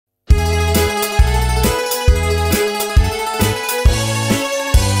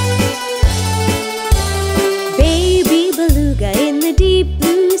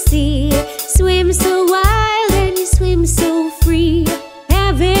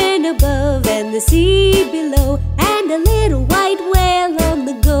Heaven above and the sea below, and a little white whale on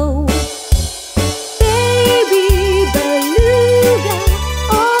the go. Baby beluga,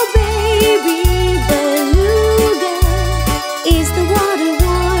 oh baby beluga, is the water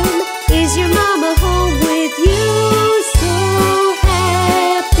warm? Is your mama home with you? So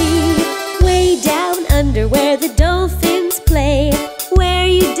happy. Way down under where the dolphins play, where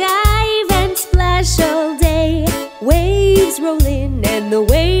you dive and splash all day. Waves roll in and the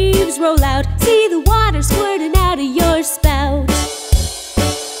waves roll out. See the water squirting out of your spout.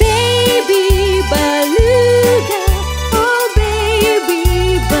 Baby beluga, oh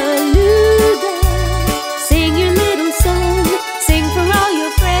baby beluga, sing your little song, sing for all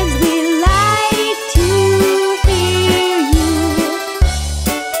your friends. We like to hear you.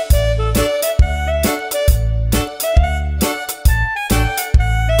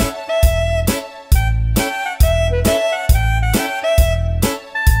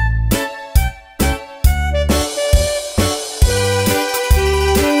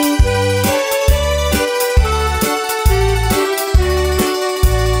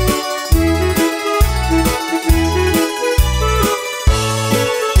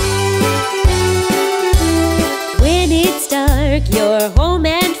 You're home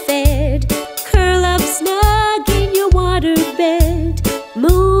and fed, curl up snug in your water bed.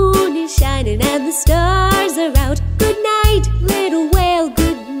 Moon is shining and the stars are out. Good night, little whale,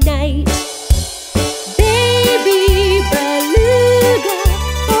 good night. Baby beluga,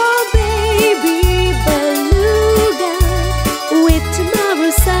 oh baby beluga, with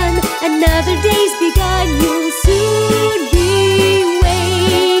tomorrow's sun, another day's begun. You'll soon be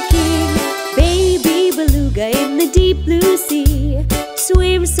waking. Baby beluga in the deep blue sea,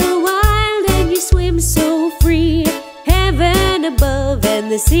 swim so wild and you swim so free. Heaven above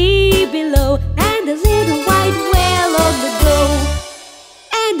and the sea below, and a little white whale on the go,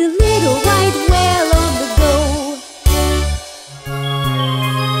 and a little white whale on the go.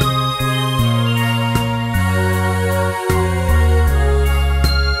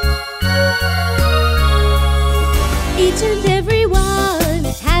 Each and every one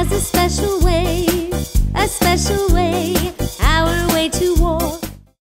has a special way, a special way